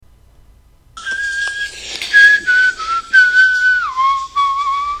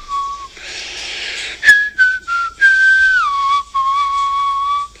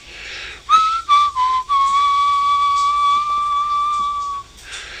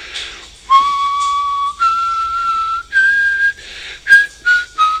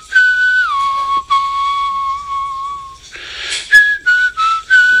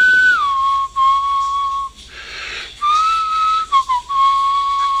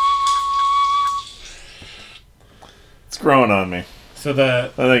growing on me. I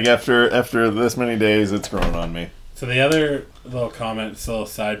think after this many days, it's growing on me. So the other little comment, this little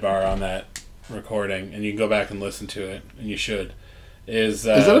sidebar on that recording, and you can go back and listen to it, and you should, is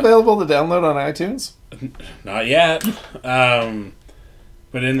it available to download on iTunes? Not yet.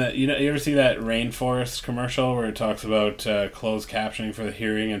 But in the, you ever see that Rainforest commercial where it talks about closed captioning for the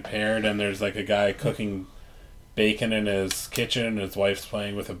hearing impaired, and there's like a guy cooking bacon in his kitchen, and his wife's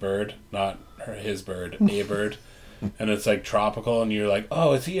playing with a bird, not his bird, a bird, and it's like tropical, and you're like,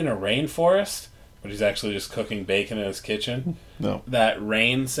 oh, is he in a rainforest? But he's actually just cooking bacon in his kitchen. No. That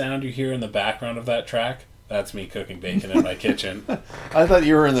rain sound you hear in the background of that track, that's me cooking bacon in my kitchen. I thought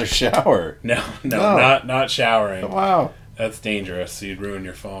you were in the shower. No, not showering. Wow. That's dangerous. So you'd ruin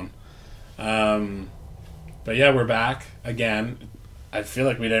your phone. But yeah, we're back again. I feel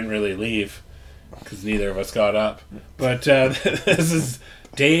like we didn't really leave because neither of us got up. But this is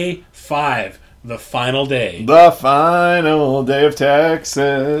day 5, the final day. The final day of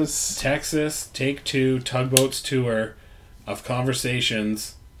Texas. Texas, take 2, Tugboat's tour of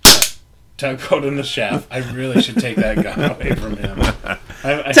conversations. Tugboat and the chef. I really should take that gun away from him.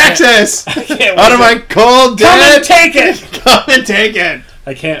 Texas! I can't out of my cold dead! Come and take it! Come and take it!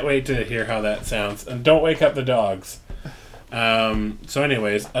 I can't wait to hear how that sounds. And don't wake up the dogs. So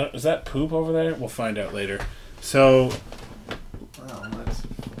anyways, is that poop over there? We'll find out later. So Well, that's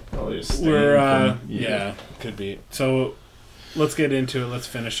probably a stain we're from yeah, could be. So let's get into it. Let's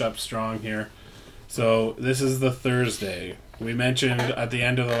finish up strong here. So this is the Thursday. We mentioned at the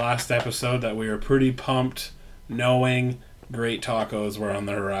end of the last episode that we were pretty pumped knowing great tacos were on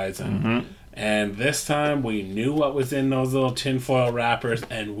the horizon. Mm-hmm. And this time we knew what was in those little tinfoil wrappers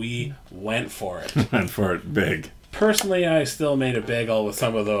and we went for it. Went for it big. Personally, I still made a bagel with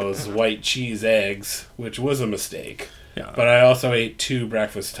some of those white cheese eggs, which was a mistake. Yeah. But I also ate 2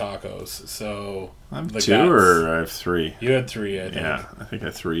 breakfast tacos, so... I have 2 or I have 3? You had 3, I think. Yeah, I think I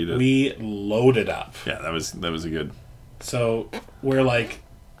 3'd it. We loaded up. Yeah, that was a good... So, we're like...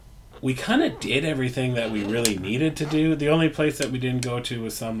 We kind of did everything that we really needed to do. The only place that we didn't go to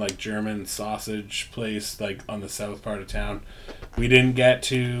was some, like, German sausage place, like, on the south part of town. We didn't get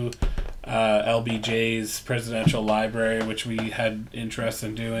to LBJ's Presidential Library, which we had interest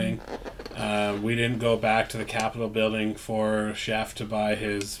in doing. We didn't go back to the Capitol building for Chef to buy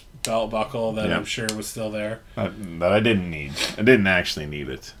his belt buckle that I'm sure was still there. That I didn't need. I didn't actually need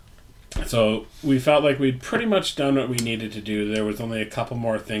it. So we felt like we'd pretty much done what we needed to do. There was only a couple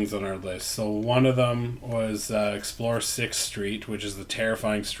more things on our list. So one of them was explore 6th Street, which is the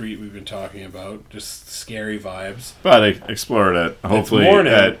terrifying street we've been talking about. Just scary vibes. But I explored it, hopefully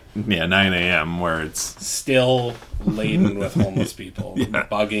at 9 a.m. where it's... still laden with homeless people.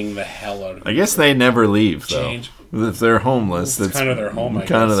 Bugging the hell out of me. I guess they never leave, though. If they're homeless, it's kind of their home, I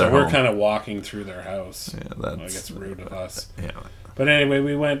guess. So we're kind of walking through their house. Yeah, that's... I guess rude of us. Yeah. But anyway,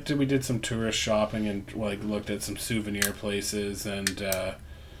 we did some tourist shopping and like looked at some souvenir places and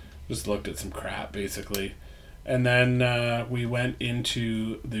just looked at some crap basically. And then we went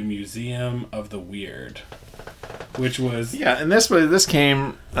into the Museum of the Weird, which was and this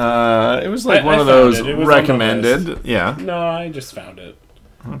came. It was like one of those recommended. Yeah. No, I just found it.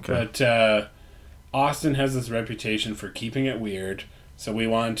 Okay. But Austin has this reputation for keeping it weird, so we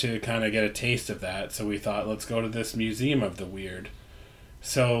wanted to kind of get a taste of that. So we thought, let's go to this Museum of the Weird.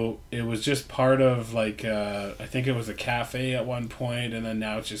 So it was just part of like I think it was a cafe at one point, and then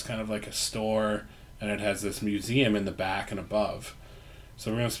now it's just kind of like a store, and it has this museum in the back and above. So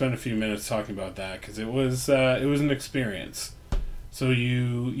we're gonna spend a few minutes talking about that because it was an experience. So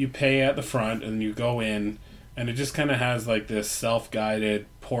you pay at the front and you go in, and it just kind of has like this self-guided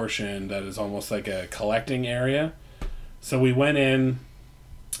portion that is almost like a collecting area. So we went in.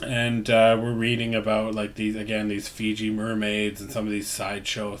 And we're reading about like these Fiji mermaids and some of these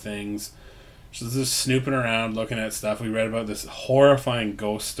sideshow things. So just snooping around, looking at stuff. We read about this horrifying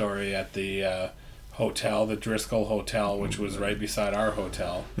ghost story at the hotel, the Driscoll Hotel, which was right beside our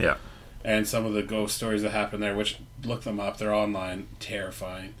hotel. Yeah. And some of the ghost stories that happened there, which look them up, they're online,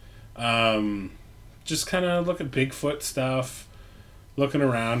 terrifying. Just kind of look at Bigfoot stuff. Looking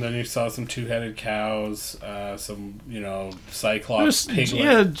around, and you saw some 2-headed cows, some cyclops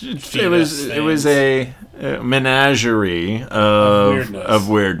piglet. It was a menagerie of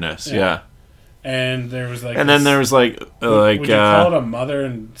weirdness. Yeah. And there was then there was would you call it a mother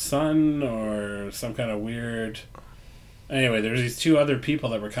and son or some kind of weird? Anyway, there's these 2 other people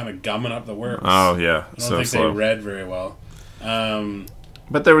that were kind of gumming up the works. Oh yeah, I don't think they read very well.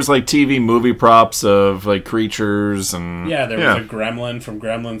 But there was like TV movie props of like creatures and there was a gremlin from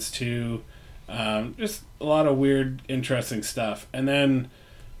Gremlins 2. Just a lot of weird, interesting stuff. And then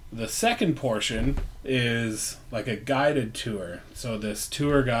the second portion is like a guided tour. So this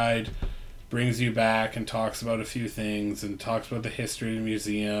tour guide brings you back and talks about a few things and talks about the history of the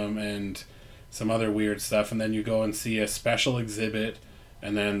museum and some other weird stuff. And then you go and see a special exhibit,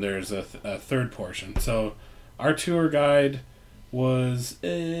 and then there's a third portion. So our tour guide was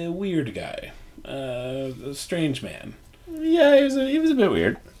a weird guy, a strange man. Yeah, he was a bit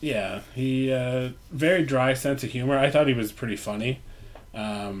weird. Yeah, he very dry sense of humor. I thought he was pretty funny,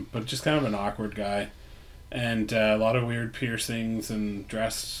 but just kind of an awkward guy, and a lot of weird piercings and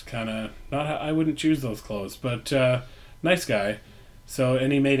dressed kind of not. I wouldn't choose those clothes, but nice guy. So,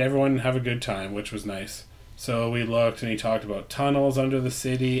 and he made everyone have a good time, which was nice. So we looked, and he talked about tunnels under the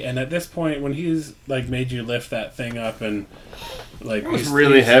city. And at this point, when he's like made you lift that thing up and like it was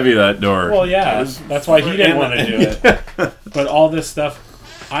really heavy, that door. Well, yeah, that's why he didn't want to do it. But all this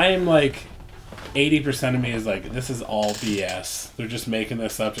stuff, I'm like 80% of me is like, this is all BS. They're just making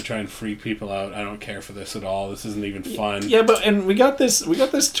this up to try and freak people out. I don't care for this at all. This isn't even fun. Yeah, and we got this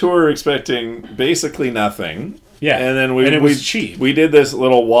tour expecting basically nothing. Yeah, and then it was cheap. We did this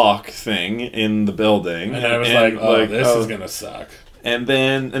little walk thing in the building, and I was like, this is gonna suck. And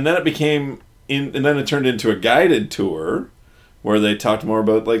then it became and then it turned into a guided tour, where they talked more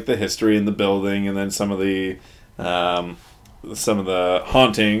about like the history in the building, and then some of the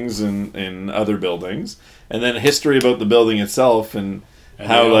hauntings in other buildings, and then history about the building itself and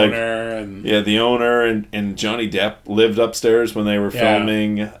how the like owner the owner and Johnny Depp lived upstairs when they were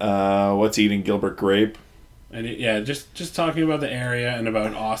filming What's Eating Gilbert Grape. And just talking about the area and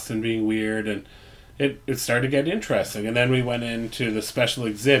about Austin being weird, and it started to get interesting. And then we went into the special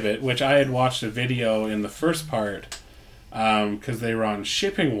exhibit, which I had watched a video in the first part because they were on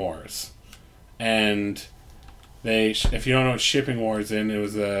Shipping Wars. And if you don't know what Shipping Wars is, it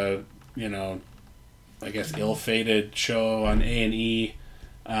was a, I guess ill-fated show on A&E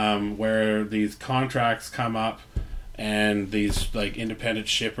where these contracts come up. And these like independent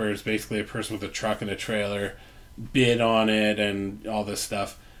shippers, basically a person with a truck and a trailer, bid on it and all this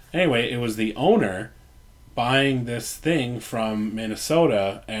stuff. Anyway, it was the owner buying this thing from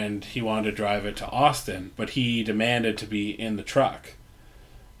Minnesota, and he wanted to drive it to Austin, but he demanded to be in the truck.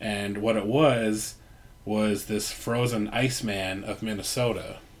 And what it was this frozen Iceman of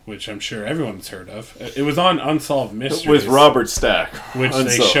Minnesota, which I'm sure everyone's heard of. It was on Unsolved Mysteries with Robert Stack, which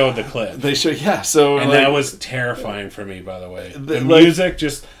they showed the clip. And that was terrifying for me, by the way. The music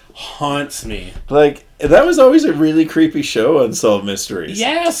just haunts me. Like, that was always a really creepy show, Unsolved Mysteries.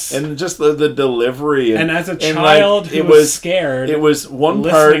 Yes, and just the delivery, and as a child who was scared, it was one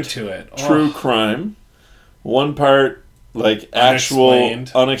part to it. True crime, one part like actual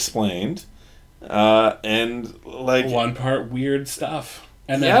unexplained, and like one part weird stuff.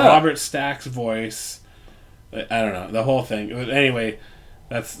 And then Robert Stack's voice, I don't know, the whole thing. Anyway,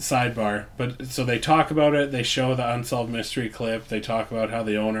 that's sidebar. But so they talk about it. They show the Unsolved Mystery clip. They talk about how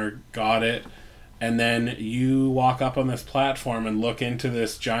the owner got it. And then you walk up on this platform and look into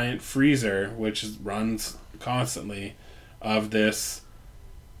this giant freezer, which runs constantly, of this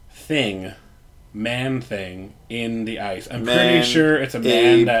man thing in the ice. I'm pretty sure it's a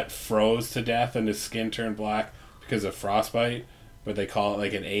man that froze to death and his skin turned black because of frostbite. But they call it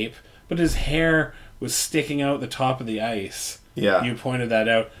like an ape. But his hair was sticking out the top of the ice. Yeah, you pointed that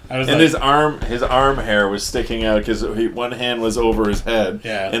out. His arm hair was sticking out because one hand was over his head.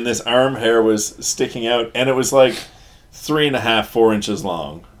 Yeah, and this arm hair was sticking out, and it was like 3.5, 4 inches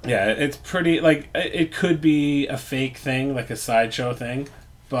long. Yeah, it's pretty. Like, it could be a fake thing, like a sideshow thing,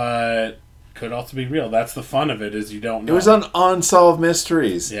 but could also be real. That's the fun of it, is you don't know. It was on Unsolved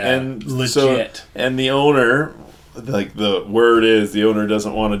Mysteries. Yeah, and legit. And the owner, like the word is, the owner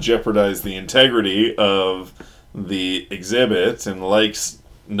doesn't want to jeopardize the integrity of the exhibit and likes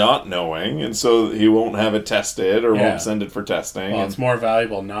not knowing, and so he won't have it tested or won't send it for testing. Well, it's more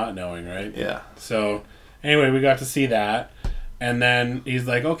valuable not knowing, right? Yeah. So, anyway, we got to see that. And then he's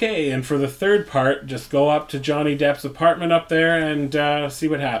like, okay, and for the third part, just go up to Johnny Depp's apartment up there and see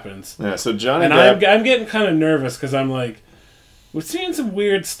what happens. Yeah, so Johnny and Depp... I'm getting kind of nervous because I'm like, we're seeing some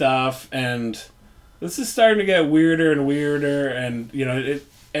weird stuff, and this is starting to get weirder and weirder, and,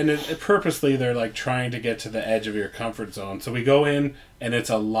 it purposely they're like trying to get to the edge of your comfort zone. So we go in, and it's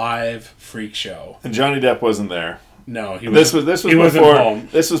a live freak show. And Johnny Depp wasn't there. No, he wasn't. This was wasn't before. home.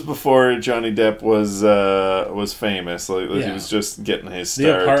 This was before Johnny Depp was famous. Like, he was just getting his start.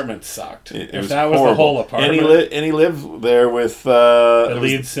 The apartment sucked. If that was horrible. the whole apartment, and he lived there with the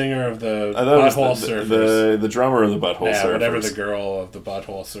lead singer of the Butthole Surfers, the drummer of the Butthole Surfers, whatever the girl of the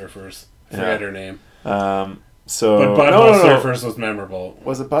Butthole Surfers. Forget her name. So But Butthole Surfers was memorable.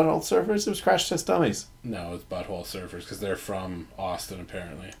 Was it Butthole Surfers? It was Crash Test Dummies. No, it's Butthole Surfers because they're from Austin,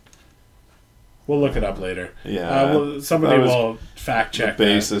 apparently. We'll look it up later. Yeah. Somebody will fact check the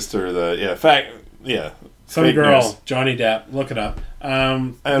bassist or some fake girl, news. Johnny Depp. Look it up.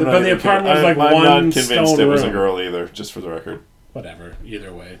 But the apartment was like I'm one not convinced stone it was a room. girl either, just for the record. Whatever.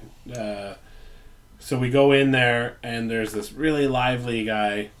 Either way. So we go in there, and there's this really lively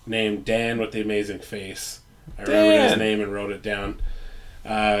guy named Dan with the amazing face. I remembered his name and wrote it down.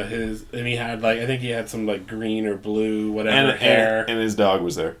 And he had I think he had some green or blue whatever hair, and his dog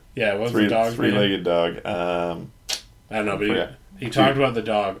was there. Yeah, what was the dog's name? Three-legged dog. I don't know, but he talked about the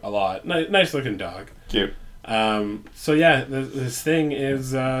dog a lot. Nice looking dog. Cute. So yeah, this thing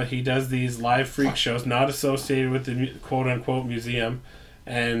is he does these live freak shows not associated with the quote unquote museum,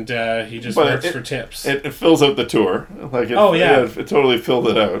 and he just works for tips. It fills out the tour. It totally filled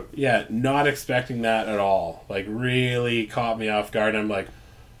it out. Yeah, not expecting that at all. Really caught me off guard. I'm like,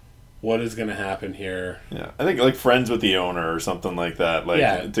 what is going to happen here? Yeah, I think friends with the owner or something like that.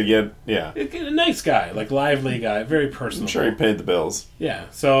 A nice guy, lively guy, very personal. I'm sure he paid the bills. Yeah,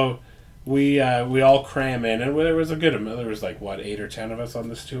 so we all cram in, and there was a good amount. There was 8 or 10 of us on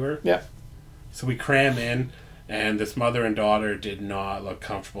this tour. Yeah. So we cram in, and this mother and daughter did not look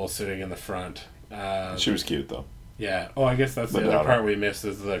comfortable sitting in the front. She was cute though. Yeah. Oh, I guess that's the other part we missed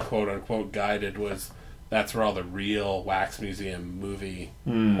is the quote unquote guided was. That's where all the real Wax Museum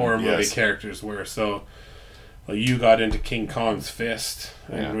horror movie characters were. So you got into King Kong's fist,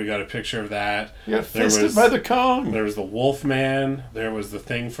 and we got a picture of that. You got fisted by the Kong. There was the Wolfman. There was the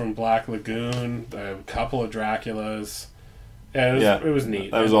thing from Black Lagoon. A couple of Draculas. Yeah, it was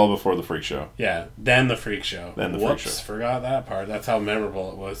neat. That was all before the freak show. Yeah, then the freak show. Freak show. Forgot that part. That's how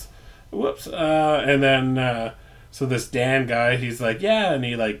memorable it was. Whoops. And then, so this Dan guy, he's and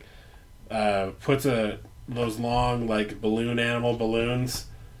he puts those long balloon animal balloons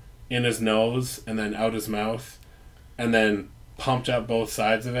in his nose and then out his mouth, and then pumped up both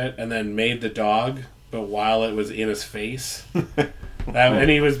sides of it, and then made the dog, but while it was in his face. And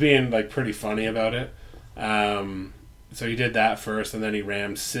he was being pretty funny about it. So he did that first, and then he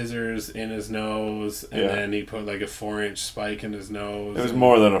rammed scissors in his nose, and then he put a 4-inch spike in his nose. It was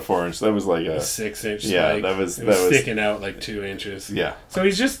more than a 4-inch. That was a 6-inch spike. Yeah, that was sticking out 2 inches. Yeah. So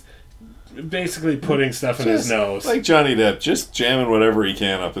he's just basically putting stuff in his nose. Like Johnny Depp, just jamming whatever he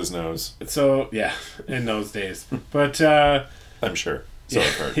can up his nose. So, yeah, in those days. But, I'm sure. So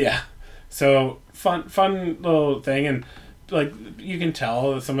I've heard. Yeah. So, fun little thing, and, you can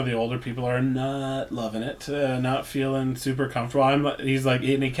tell that some of the older people are not loving it, not feeling super comfortable. He's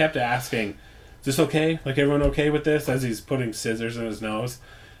and he kept asking, is this okay? Everyone okay with this? As he's putting scissors in his nose.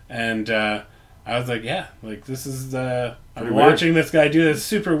 And, I was yeah, this is, I'm watching this guy do this,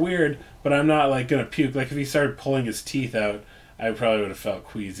 super weird, but I'm not, gonna puke. If he started pulling his teeth out, I probably would have felt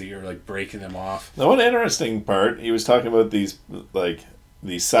queasy or, breaking them off. The one interesting part, he was talking about these,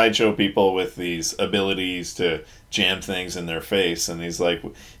 these sideshow people with these abilities to jam things in their face, and he's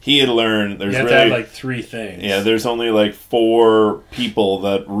he had learned there's you have really to have 3 things. Yeah, there's only 4 people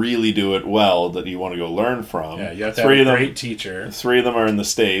that really do it well that you want to go learn from. Yeah, you have to have a great teacher. 3 of them are in the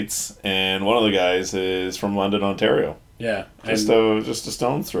States, and one of the guys is from London, Ontario. Yeah, just a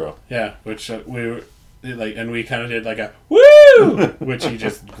stone's throw. Yeah, which we were and we kind of did a woo, which he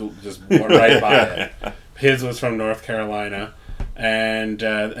just went right by it. His was from North Carolina. And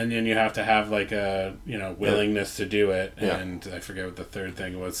then you have to have a willingness to do it, and I forget what the third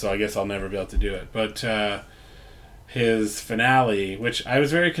thing was, so I guess I'll never be able to do it. But his finale, which I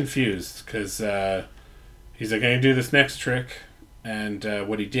was very confused because he's going to do this next trick, and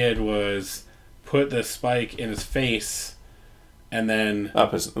what he did was put the spike in his face, and then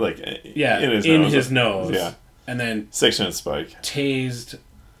up his in his nose, yeah, and then 6-inch spike tased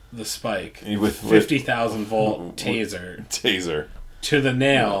the spike with 50,000 volt taser to the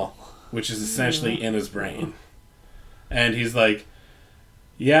nail, which is essentially in his brain. And he's I've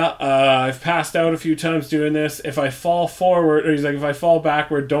passed out a few times doing this. If I fall forward, or he's if I fall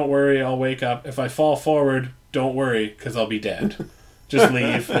backward, don't worry, I'll wake up. If I fall forward, don't worry, because I'll be dead. Just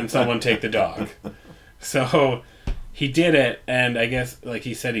leave and someone take the dog. So he did it, and I guess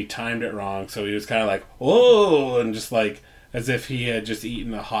he said he timed it wrong, so he was kind of whoa, and just as if he had just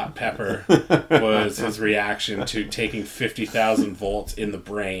eaten a hot pepper was his reaction to taking 50,000 volts in the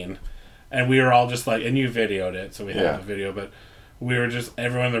brain. And we were all just and you videoed it, so we have a video, but we were just,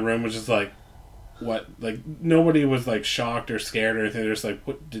 everyone in the room was just what? Nobody was shocked or scared or anything. They're just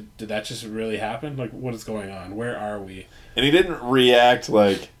what, did that just really happen? What is going on? Where are we? And he didn't react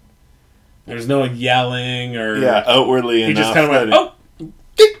There's no yelling or... Yeah, outwardly enough. He just kind of went, oh!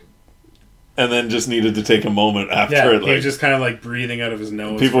 and then just needed to take a moment after Yeah, it. he was just kind of like breathing out of his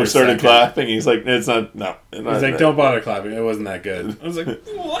nose. People for a started second. clapping. He's like, it's not, no. He's like, don't bother clapping. It wasn't that good. I was like,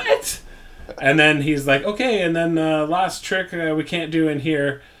 what? And then he's like, okay, and then last trick we can't do in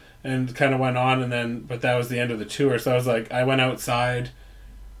here. And kind of went on, and then, but that was the end of the tour. So I was like, I went outside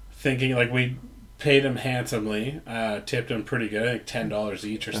thinking, like, we paid him handsomely, tipped him pretty good, I think $10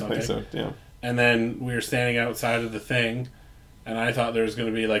 each or something. I think so, yeah. And then we were standing outside of the thing, and I thought there was going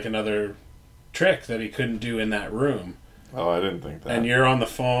to be like another trick that he couldn't do in that room. Oh, I didn't think that. And you're on the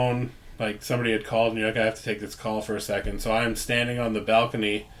phone, like somebody had called, and you're like, I have to take this call for a second. So I'm standing on the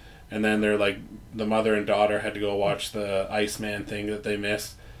balcony, and then they're like, the mother and daughter had to go watch the Iceman thing that they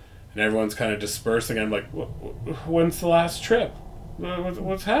missed. And everyone's kind of dispersing. I'm like, when's the last trip?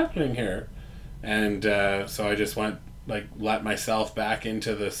 What's happening here? And so I just went, like, let myself back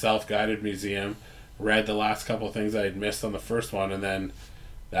into the self-guided museum, read the last couple of things I had missed on the first one, and then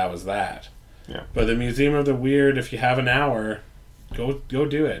that was that. Yeah. But the Museum of the Weird, if you have an hour, go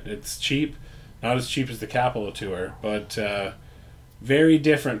do it. It's cheap. Not as cheap as the Capitol tour, but very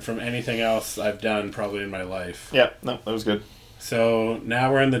different from anything else I've done probably in my life. Yeah, no, that was good. So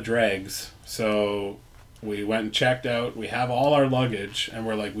now we're in the dregs. So we went and checked out. We have all our luggage, and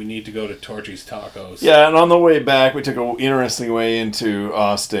we're like, we need to go to Torchy's Tacos. Yeah, and on the way back, we took an interesting way into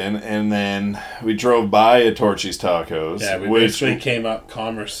Austin, and then we drove by a Torchy's Tacos. Yeah, we basically came up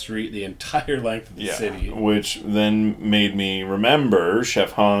Commerce Street the entire length of the city. Which then made me remember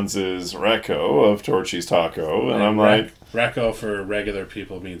Chef Hans's Reco of Torchy's Taco, and I'm like... Reco for regular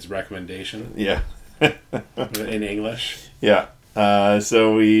people means recommendation. Yeah. In English. Yeah.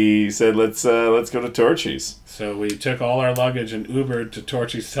 So we said, let's go to Torchy's. So we took all our luggage and Ubered to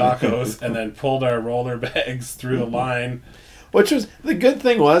Torchy's Tacos and then pulled our roller bags through the line. Which was, the good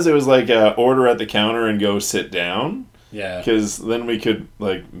thing was, it was like order at the counter and go sit down. Yeah. Because then we could,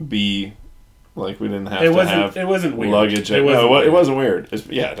 like, be, like, we didn't have it wasn't weird. Luggage. It wasn't weird.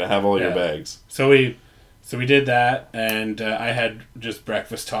 To have all your bags. So we did that, and I had just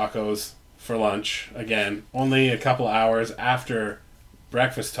breakfast tacos for lunch. Again, only a couple hours after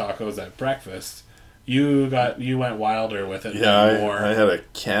breakfast tacos at breakfast. You went wilder with it. Yeah, more. I had a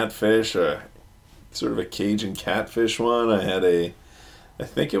catfish, sort of a Cajun catfish one. I had I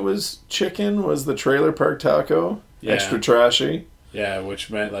think it was chicken, was the trailer park taco. Yeah. Extra trashy. Yeah, which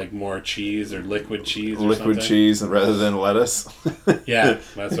meant like more cheese or liquid cheese or liquid something. Cheese rather than lettuce. Yeah,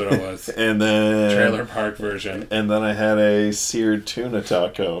 that's what it was. And then trailer park version. And then I had a seared tuna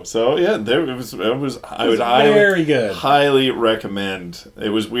taco. So yeah, it was very good. Highly recommend. It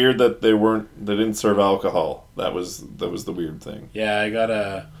was weird that they didn't serve alcohol. That was the weird thing. Yeah, I got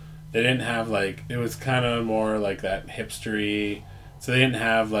they didn't have like, it was kind of more like that hipstery. So they didn't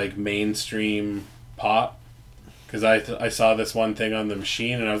have like mainstream pop. Because I saw this one thing on the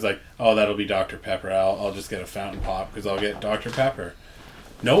machine, and I was like, oh, that'll be Dr. Pepper. I'll just get a fountain pop, because I'll get Dr. Pepper.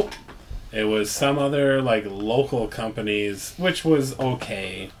 Nope. It was some other, like, local companies, which was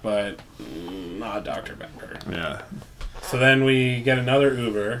okay, but not Dr. Pepper. Yeah. So then we get another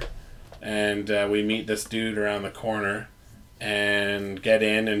Uber, and we meet this dude around the corner, and get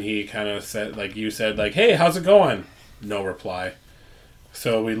in, and he kind of said, like you said, like, hey, how's it going? No reply.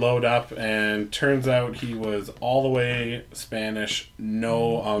 So we load up, and turns out he was all the way Spanish,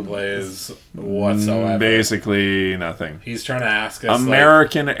 no Anglais whatsoever. Basically nothing. He's trying to ask us,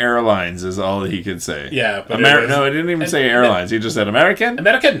 American Airlines is all he could say. Yeah, but no, he didn't even say airlines. He just said American.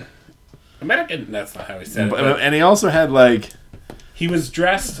 American. That's not how he said it. And he also had like... He was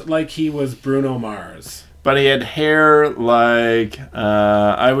dressed like he was Bruno Mars. But he had hair like...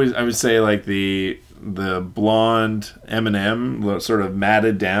 I would say like the blonde Eminem, sort of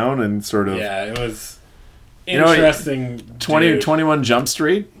matted down and sort of... Yeah, it was interesting. 21 Jump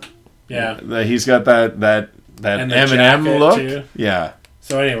Street. Yeah. He's got that Eminem look. Too. Yeah.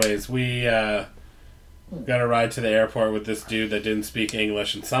 So anyways, we got a ride to the airport with this dude that didn't speak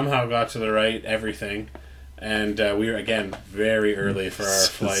English and somehow got to the right everything. And we were, again, very early for our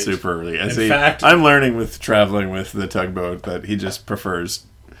flight. Super early. In fact, I'm learning with traveling with the tugboat that he just prefers...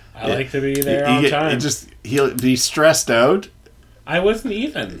 I like to be there on time. He'll be stressed out. I wasn't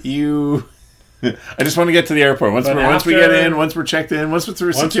even. I just want to get to the airport. Once we get in, once we're checked in, once we're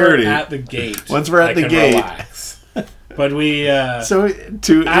through security. Once we're at the gate. Once we're at the gate. Relax. But we... so it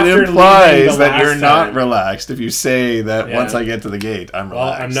implies that you're not relaxed if you say that once I get to the gate, I'm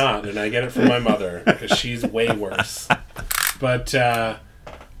relaxed. Well, I'm not, and I get it from my mother, because she's way worse. But...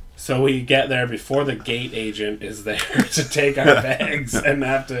 So we get there before the gate agent is there to take our bags and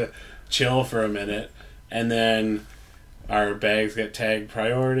have to chill for a minute. And then our bags get tagged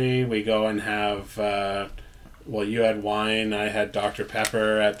priority. We go and have, you had wine. I had Dr.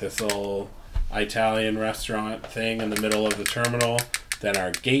 Pepper at this little Italian restaurant thing in the middle of the terminal. Then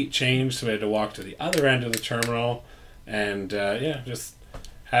our gate changed, so we had to walk to the other end of the terminal. And just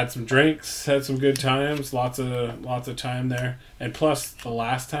had some drinks, had some good times, lots of time there. And plus, the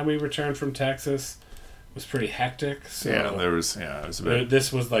last time we returned from Texas was pretty hectic. So it was a bit.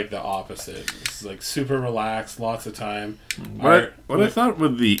 This was like the opposite. This is like super relaxed, lots of time. What I thought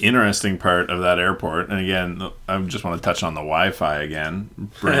was the interesting part of that airport, and again, I just want to touch on the Wi-Fi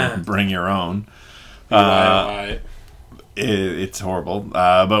again. Bring your own. It's horrible.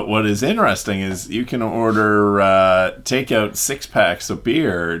 But what is interesting is you can order takeout 6-packs of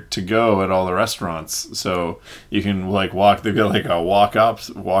beer to go at all the restaurants. So you can walk. They've got a walk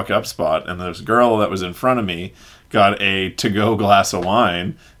up spot, and this girl that was in front of me got a to-go glass of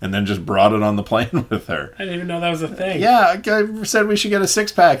wine and then just brought it on the plane with her. I didn't even know that was a thing. Yeah, I said we should get a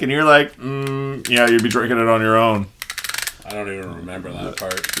 6-pack, and you're like, yeah, you'd be drinking it on your own. I don't even remember that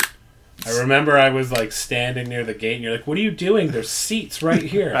part. I remember I was standing near the gate and you're like, what are you doing? There's seats right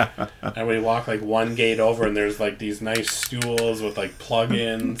here. And we walk one gate over and there's these nice stools with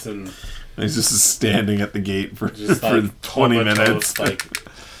plug-ins and he's just standing at the gate for 20 minutes.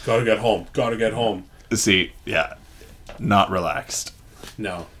 Gotta get home. See, yeah, not relaxed.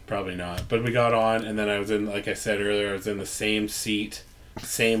 No, probably not. But we got on and then I was in, like I said earlier, I was in the same seat,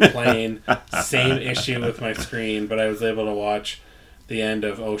 same plane, same issue with my screen, but I was able to watch the end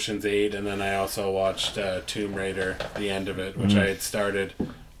of Ocean's 8, and then I also watched Tomb Raider, the end of it, which I had started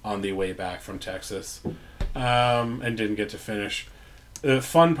on the way back from Texas, and didn't get to finish. The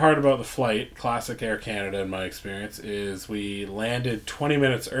fun part about the flight, classic Air Canada in my experience, is we landed 20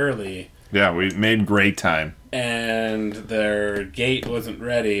 minutes early. Yeah, we made great time. And their gate wasn't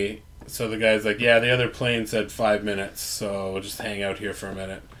ready, so the guy's like, yeah, the other plane said 5 minutes, so we'll just hang out here for a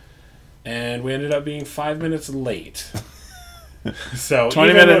minute. And we ended up being 5 minutes late. So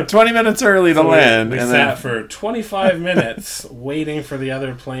 20 minutes early to land. We sat for 25 minutes waiting for the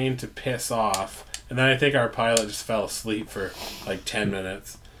other plane to piss off. And then I think our pilot just fell asleep for 10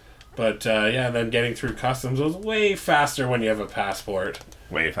 minutes. But then getting through customs was way faster when you have a passport.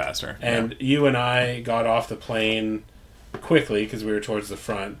 Way faster. And you and I got off the plane quickly because we were towards the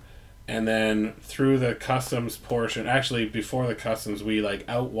front. And then through the customs portion, actually before the customs, we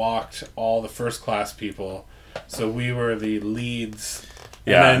outwalked all the first class people. So we were the leads.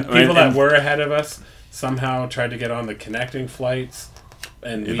 And then people that were ahead of us somehow tried to get on the connecting flights.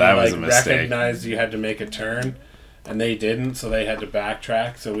 And we recognized you had to make a turn. And they didn't, so they had to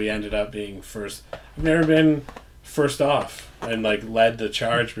backtrack. So we ended up being first. I've never been first off and led the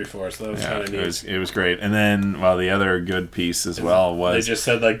charge before, so that was kind of neat. It was great. And then, the other good piece as well was... They just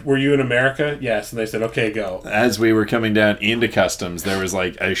said, were you in America? Yes. And they said, okay, go. As we were coming down into customs, there was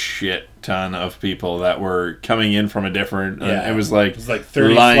a shit ton of people that were coming in from a different... it was 30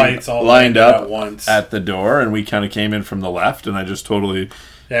 flights all lined up at once at the door, and we kind of came in from the left, and I just totally...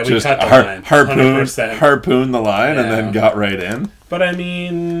 Yeah, we cut the line. Harpooned the line and then got right in. But I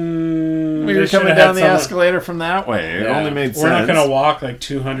mean... We were coming down the escalator from that way. It only made sense. We're not going to walk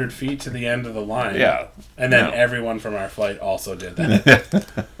 200 feet to the end of the line. Yeah. And then everyone from our flight also did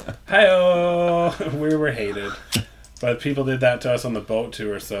that. Hi-oh! We were hated. But people did that to us on the boat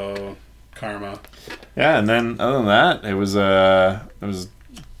tour, so karma. Yeah, and then other than that, it was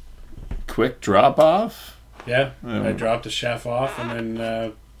quick drop-off. Yeah, I dropped the chef off and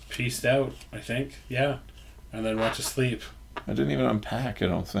then pieced out, I think. Yeah. And then went to sleep. I didn't even unpack, I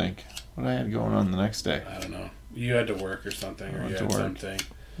don't think. What I had going on the next day? I don't know. You had to work or something, or you had something.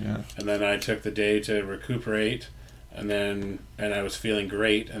 Yeah. And then I took the day to recuperate, and I was feeling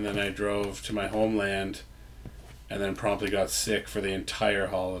great, and then I drove to my homeland, and then promptly got sick for the entire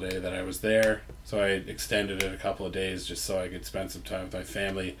holiday that I was there. So I extended it a couple of days just so I could spend some time with my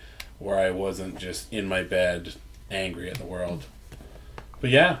family where I wasn't just in my bed angry at the world. But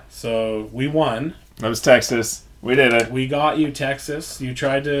yeah, so we won. That was Texas. We did it. We got you, Texas. You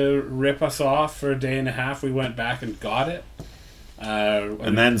tried to rip us off for a day and a half. We went back and got it.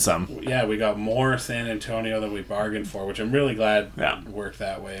 And then some. Yeah, we got more San Antonio than we bargained for, which I'm really glad worked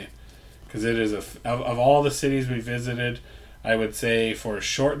that way. Because it is, of all the cities we visited, I would say for a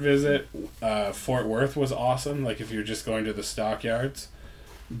short visit, Fort Worth was awesome. If you're just going to the stockyards.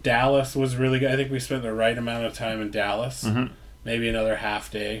 Dallas was really good. I think we spent the right amount of time in Dallas. Mm-hmm. Maybe another half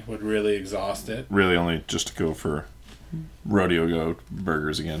day would really exhaust it. Really only just to go for rodeo goat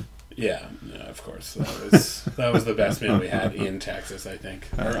burgers again. Yeah, of course. That was the best meal we had in Texas, I think.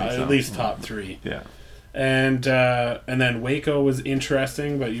 Or at least top 3. Yeah. And then Waco was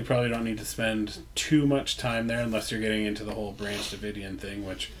interesting, but you probably don't need to spend too much time there unless you're getting into the whole Branch Davidian thing,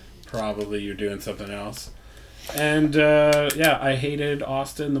 which probably you're doing something else. And I hated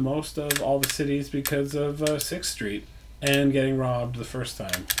Austin the most of all the cities because of 6th Street and getting robbed the first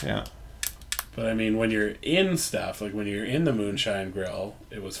time. Yeah. But I mean, when you're in stuff, like when you're in the Moonshine Grill,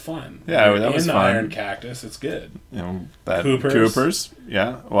 it was fun. Yeah, that was in the fun. Iron Cactus, it's good. You know, that Cooper's.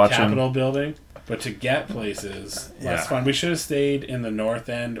 Yeah, watching Capitol building. But to get places, less fun. We should have stayed in the North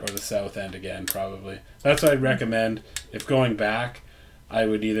End or the South End again, probably. That's what I'd recommend. If going back, I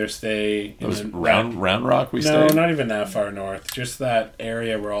would either stay in the Round Rock. No, stayed? not even that far north. Just that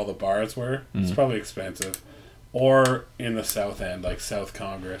area where all the bars were. It's probably expensive. Or in the South End, like South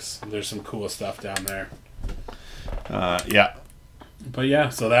Congress. There's some cool stuff down there. Yeah. But yeah,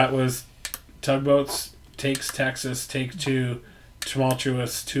 so that was Tugboats Takes Texas, Take 2,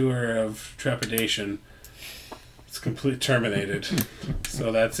 Tumultuous Tour of Trepidation. It's complete terminated.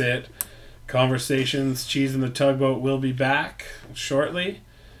 So that's it. Conversations, Cheese in the Tugboat will be back shortly.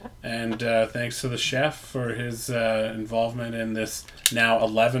 And thanks to the chef for his involvement in this now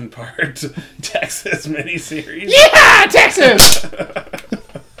 11-part Texas miniseries. Yeah, Texas!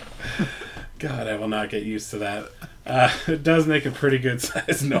 God, I will not get used to that. It does make a pretty good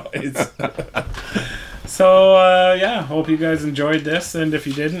size noise. So, hope you guys enjoyed this. And if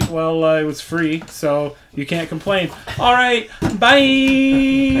you didn't, well, it was free, so you can't complain. All right,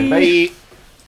 bye! Bye!